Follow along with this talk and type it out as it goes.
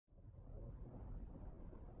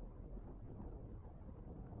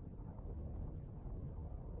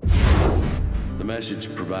The message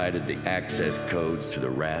provided the access codes to the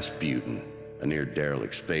Rasputin, a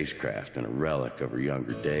near-derelict spacecraft and a relic of her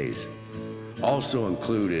younger days. Also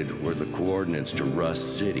included were the coordinates to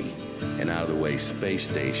Rust City, an out-of-the-way space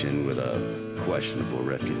station with a questionable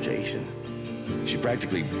reputation. She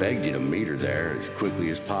practically begged you to meet her there as quickly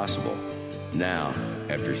as possible. Now,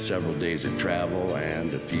 after several days of travel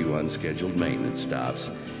and a few unscheduled maintenance stops,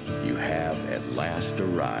 you have at last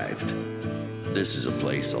arrived. This is a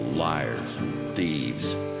place of liars,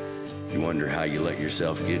 thieves. You wonder how you let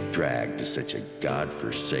yourself get dragged to such a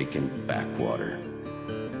godforsaken backwater.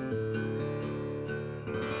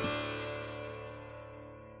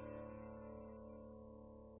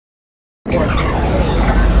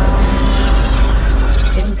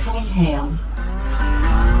 Incoming hail.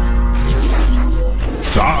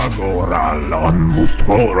 Zagoral on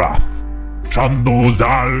Mustorath,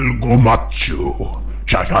 Chandozal Gomachu,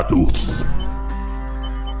 Shashaduth.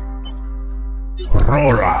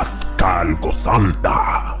 Rorat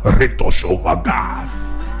Kalkosanda, Retoshovagas,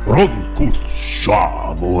 Ronkus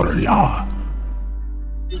Shavorla,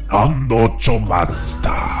 Ando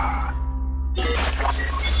Chovasta.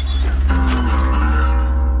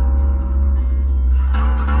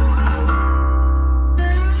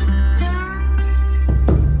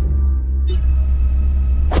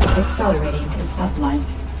 Accelerating to sublight.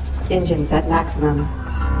 Engines at maximum.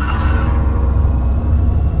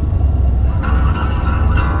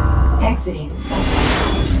 Exiting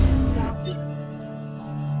sublight.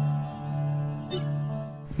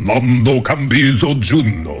 Nando Cambiso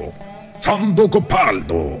Giunno, Sando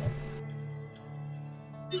Copaldo.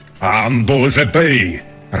 Ando Jepei,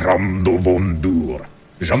 Rando Vondur,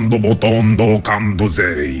 Jando Botondo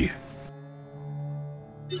Candosei.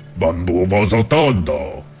 Bando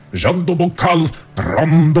Vosotondo, Jando Bocal,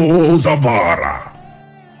 Rando Zavara.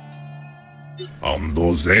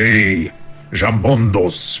 Andosei, Jambondo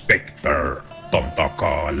Spectre,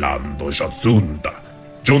 Tontaka Lando Jazunda,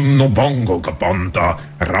 Junno Bongo Capanta,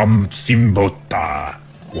 Ram Simbota,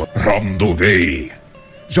 Rando Vei,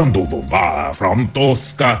 Jando Vova,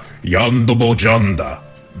 Frontoska, Yando Bojanda,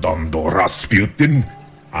 Dando Rasputin,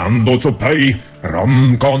 Ando Zopei,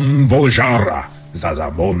 Ramkon Vojara,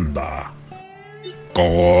 Zazamonda.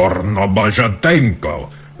 Corno Bajatenko,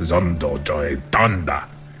 Zando Joetanda,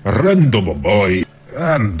 Rendo Boboy,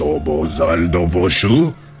 Ando Bozaldo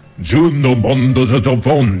Voshu, Juno Bondo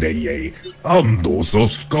Zazovondeye, Ando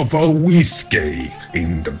Soskova Whiskey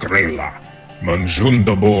in the Grilla,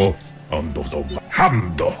 Manjundabo, Ando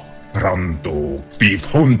Zovhando, Rando,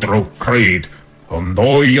 Pifundro Creed,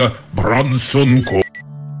 Andoya Bronson Co.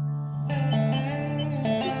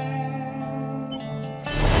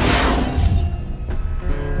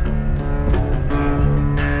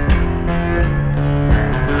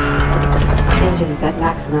 Engines at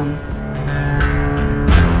maximum.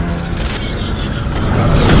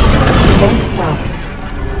 Stop.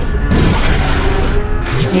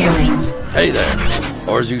 Dealing. Hey there,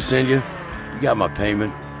 Orzu send you? You got my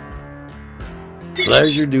payment?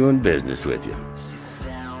 Pleasure doing business with you.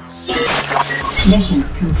 Mission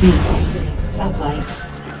complete. Exiting sublight.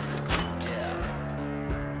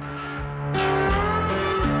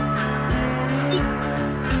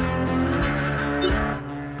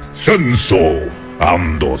 Senso,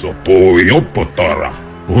 ando so poi oppotara,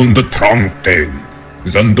 und tranten,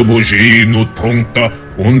 zando bojino tronta,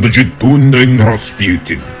 und jitunen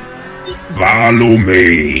Rasputin. Valo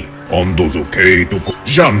me, ando so keito,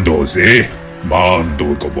 jando se,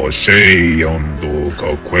 mando ko boshe, ando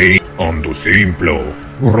ka quei, ando simplo,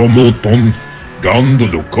 romoton, gando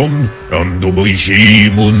so con, ando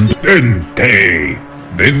bojimun, dente,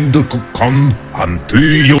 vendo ko kan,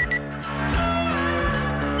 antuyo.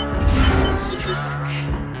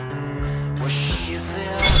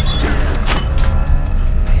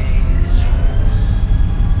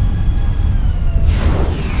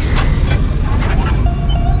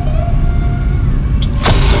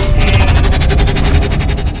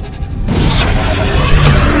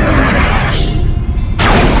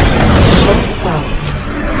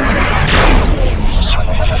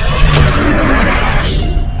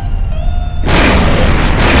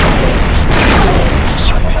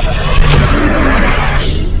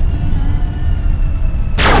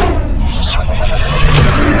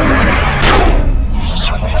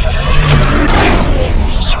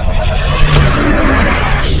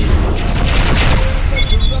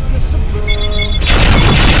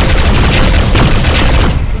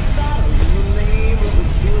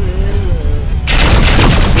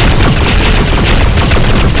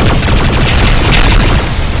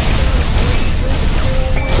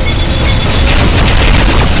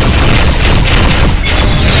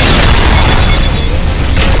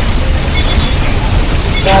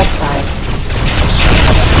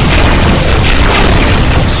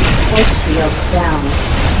 shields down.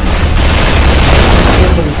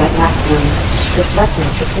 Engines at maximum. Deflector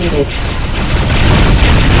depleted.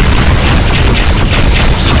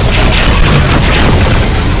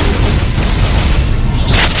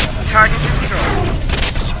 Target destroyed.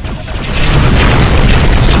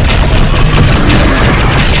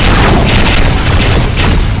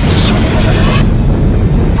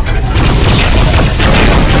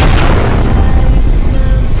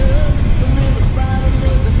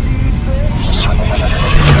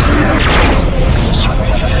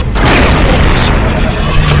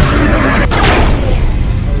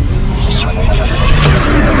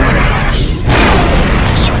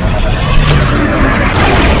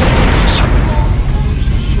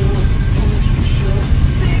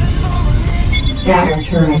 Scatter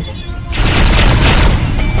turret.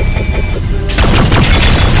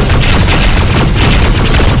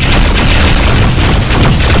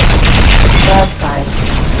 Broadside.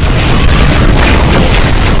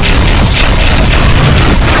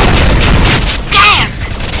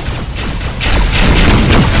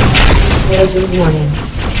 Collision warning.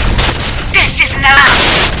 This is no.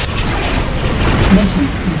 Mission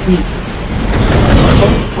complete.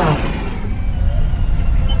 Full stop.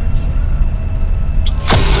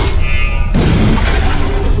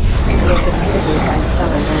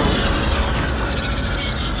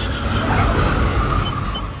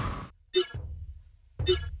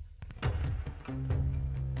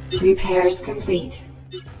 Repairs complete.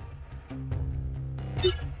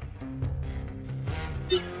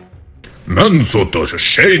 Men så to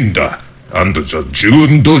skända, and så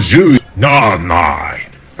jundo ju, nej,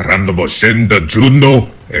 random skända juno,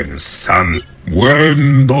 en san,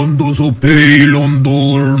 when dondo so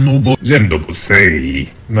peilondor no bo, jendo på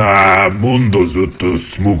sig, na mundo zuto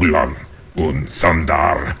smuglan, un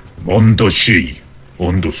sandar, mondo shi,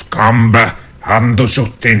 undo scamba, ando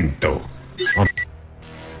sottento.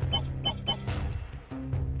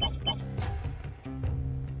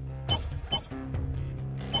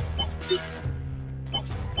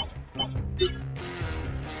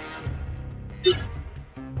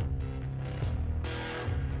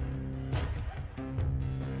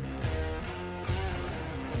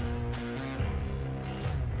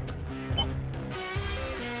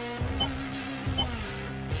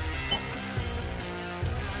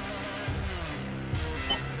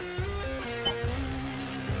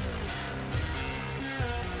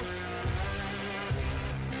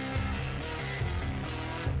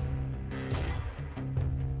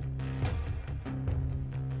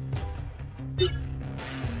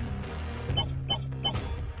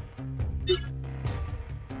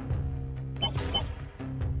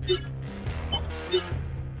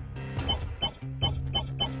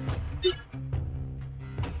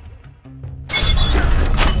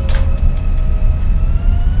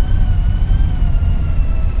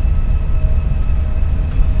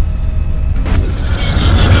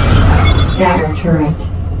 Scatter turret.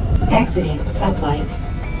 Exiting sublight.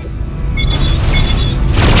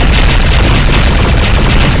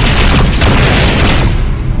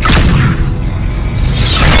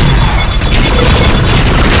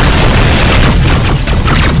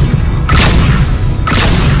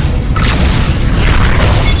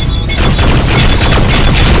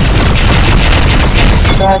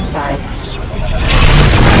 Broadsides.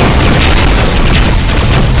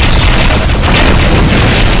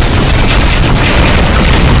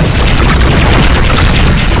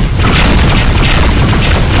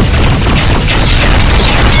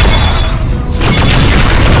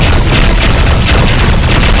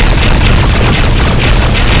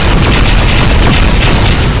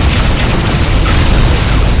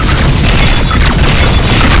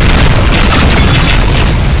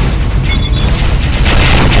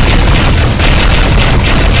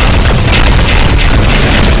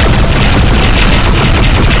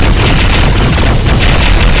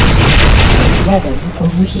 Weapon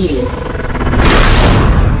overheated.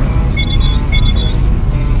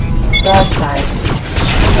 Broadsides.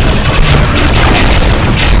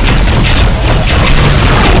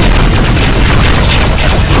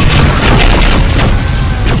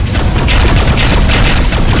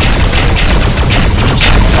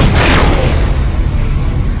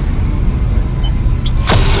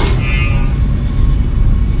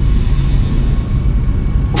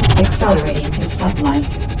 Accelerating to sublight.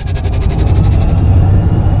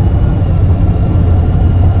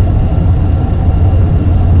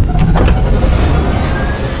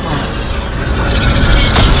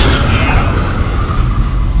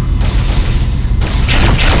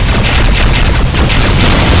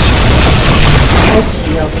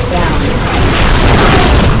 Shields down.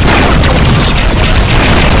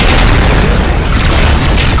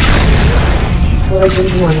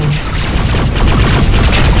 Collision warning.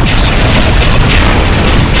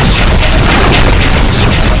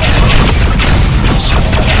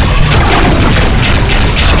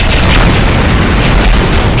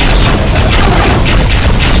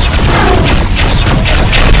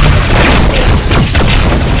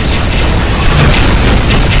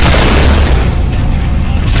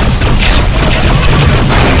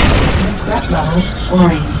 Threat level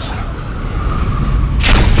orange.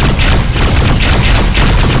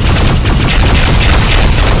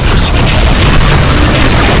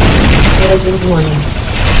 Collision warning.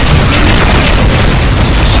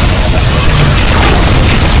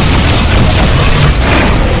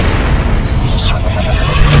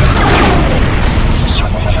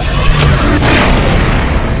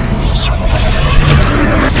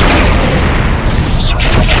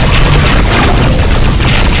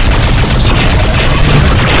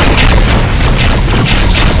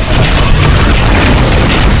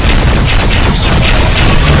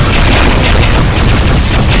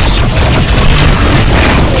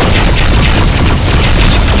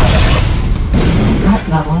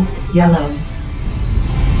 Level yellow.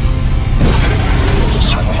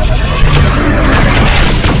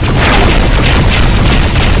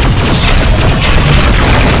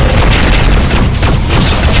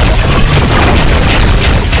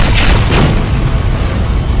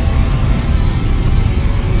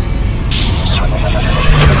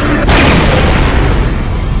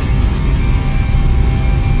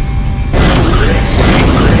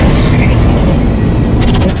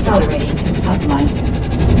 Accelerating to sublight.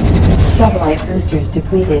 Satellite boosters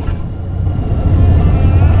depleted.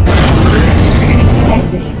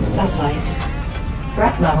 Exiting sublight.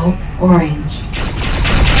 Threat level orange.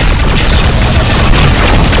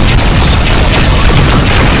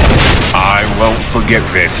 I won't forget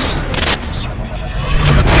this.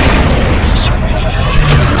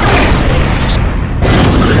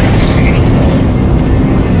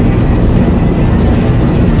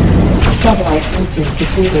 Satellite boosters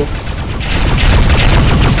depleted.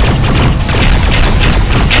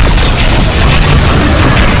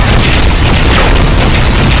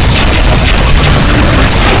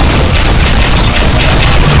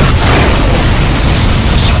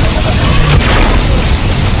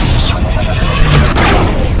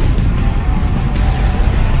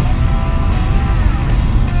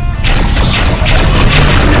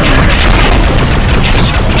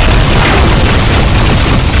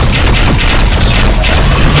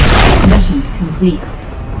 Mission complete.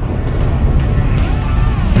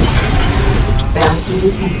 Bounty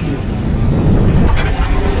detected.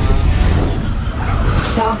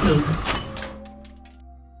 Stalking.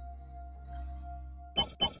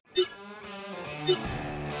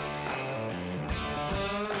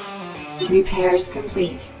 Repairs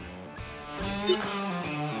complete.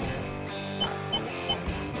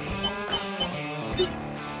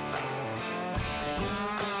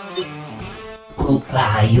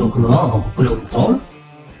 Tetrahydroglutol,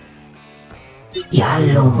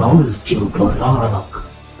 jallomolciuchlorok,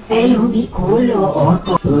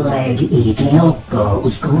 elunikulorko, ureg-ikleoko,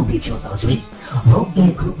 uskubičozožvi,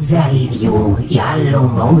 vogekuzalidio,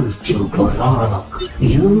 jallomolciuchlorok,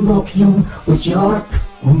 jumbokium, usjort,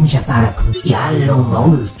 unjafarak,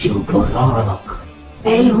 jallomolciuchlorok,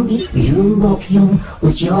 eluni, jumbokium,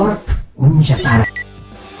 usjort, unjafarak.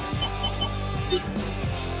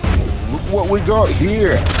 What we got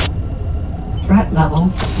here? Threat level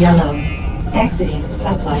yellow. Exiting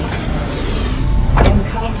sublight.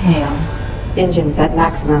 Incoming hail. Engines at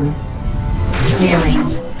maximum.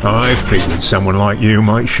 Clearing. I figured someone like you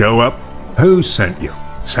might show up. Who sent you?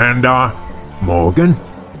 Sandar? Morgan?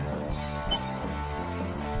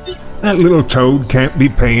 That little toad can't be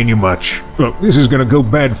paying you much. Look, this is gonna go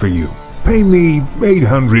bad for you. Pay me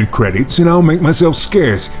 800 credits and I'll make myself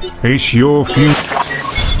scarce. It's your future.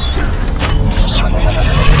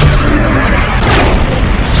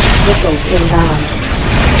 Missiles inbound.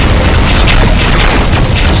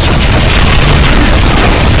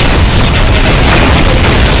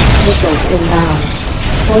 Missiles inbound.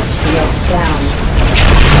 Port shields down.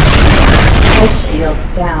 Port shields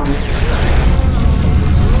down.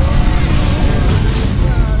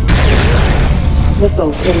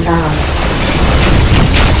 Missiles inbound.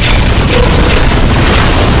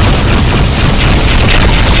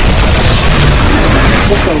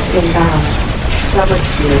 Missiles inbound. Rubber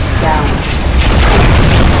shields down.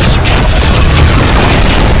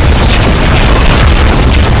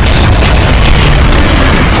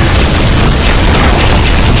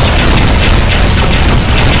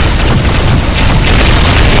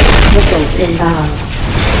 Missiles inbound.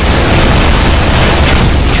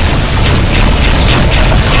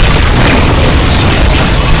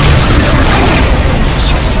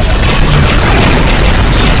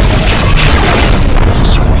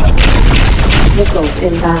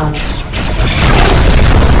 inbound.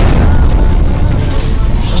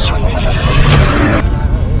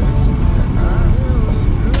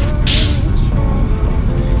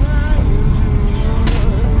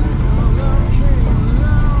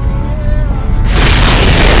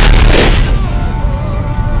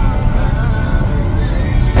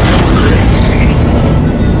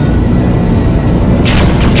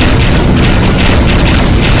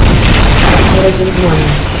 Collision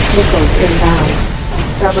warning. Missiles inbound.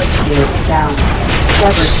 Scrubber shield down.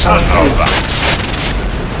 Scrubber Son of a...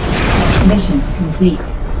 mission complete.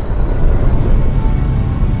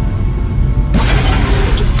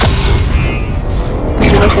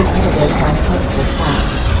 North inhibited by hostile path.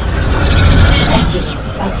 Exiting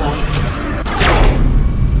satellites.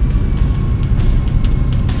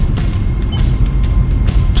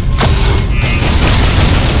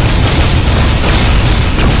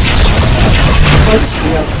 Force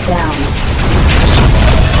shields down.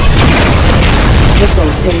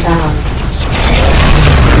 Missiles inbound.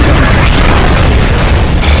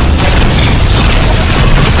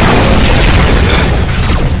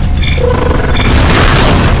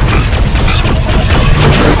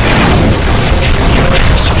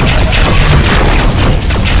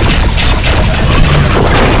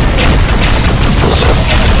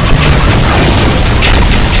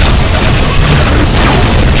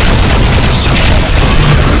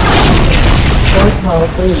 Fourth hull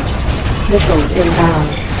breached. Missiles inbound.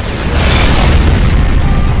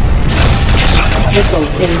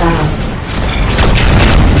 Missiles inbound.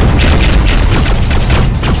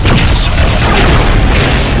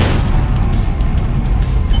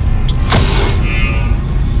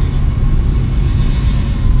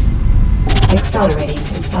 Accelerating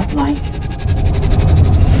to sublight.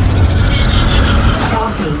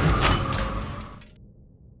 Stalking.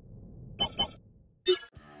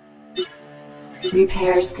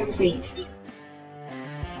 Repairs complete.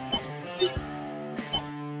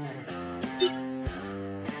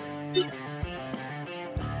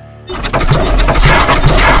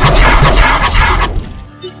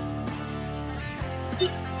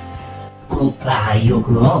 Kupraju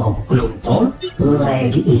Glumtol,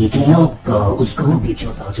 Reg Ikeoko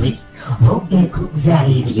Uskubichososwi, Voge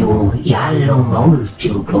Kukzaidio, Yallo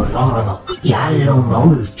Molchu Chloronomok, Yallo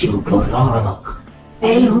Molchu Chloronomok.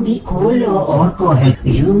 Elhubi Kullo Orko Hek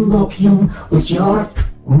Yumbokium Usjort,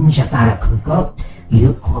 Unjafarakukot,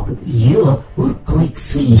 Yukog Yu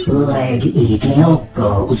Urkuixwi, Reg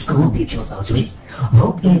Ikeoko Uskubichososwi,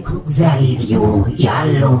 Voge Kukzaidio,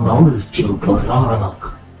 Yallo Molchu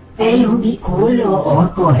Chloronomok. Elhubi Kullo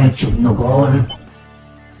Orko Helchunogol.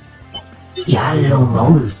 Yallo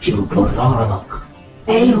Molchu Chloronomok.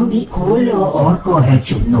 Elhubi Kullo Orko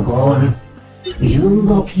Helchunogol.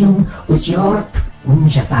 Yumbokium Usjort,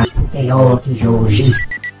 Unjafakukeot Yoji.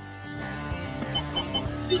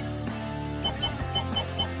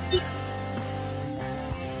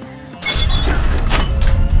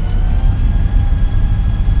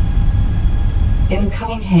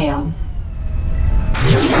 Incoming hail.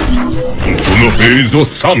 そのフェーズ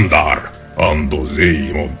スタンダーゼ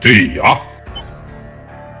イモディア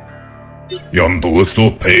ヤンドウソ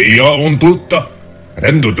ペイヤオントッタ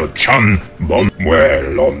レンドドチャンボンウ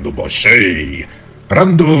ェロンドボシェイラ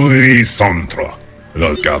ンドイサントラ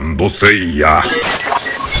ラガンドセイヤ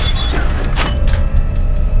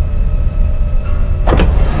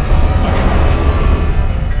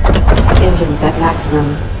Engines at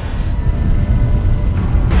maximum.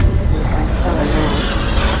 Stellar mass.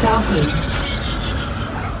 Stalking.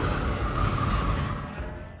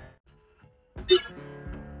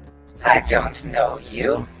 I don't know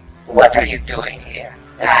you. What are you doing here?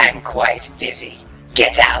 I'm quite busy.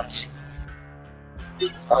 Get out.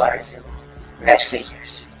 Orzu. That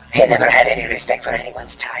figures. He never had any respect for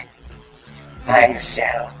anyone's time. I'm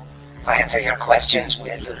Zell. If I answer your questions,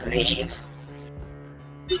 will you leave?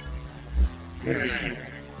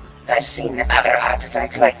 I've seen other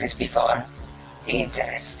artifacts like this before.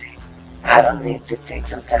 Interesting. I'll need to take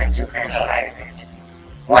some time to analyze it.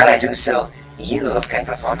 While I do so, you can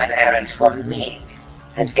perform an errand for me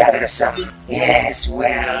and gather some... Yes,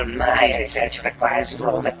 well, my research requires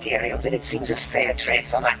raw materials and it seems a fair trade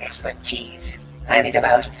for my expertise. I need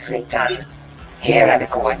about 3 tons. Here are the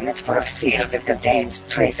coordinates for a field that contains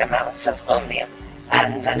trace amounts of omnium,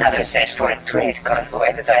 and another set for a trade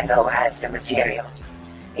convoy that I know has the material.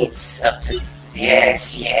 It's up to...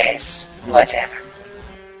 Yes, whatever.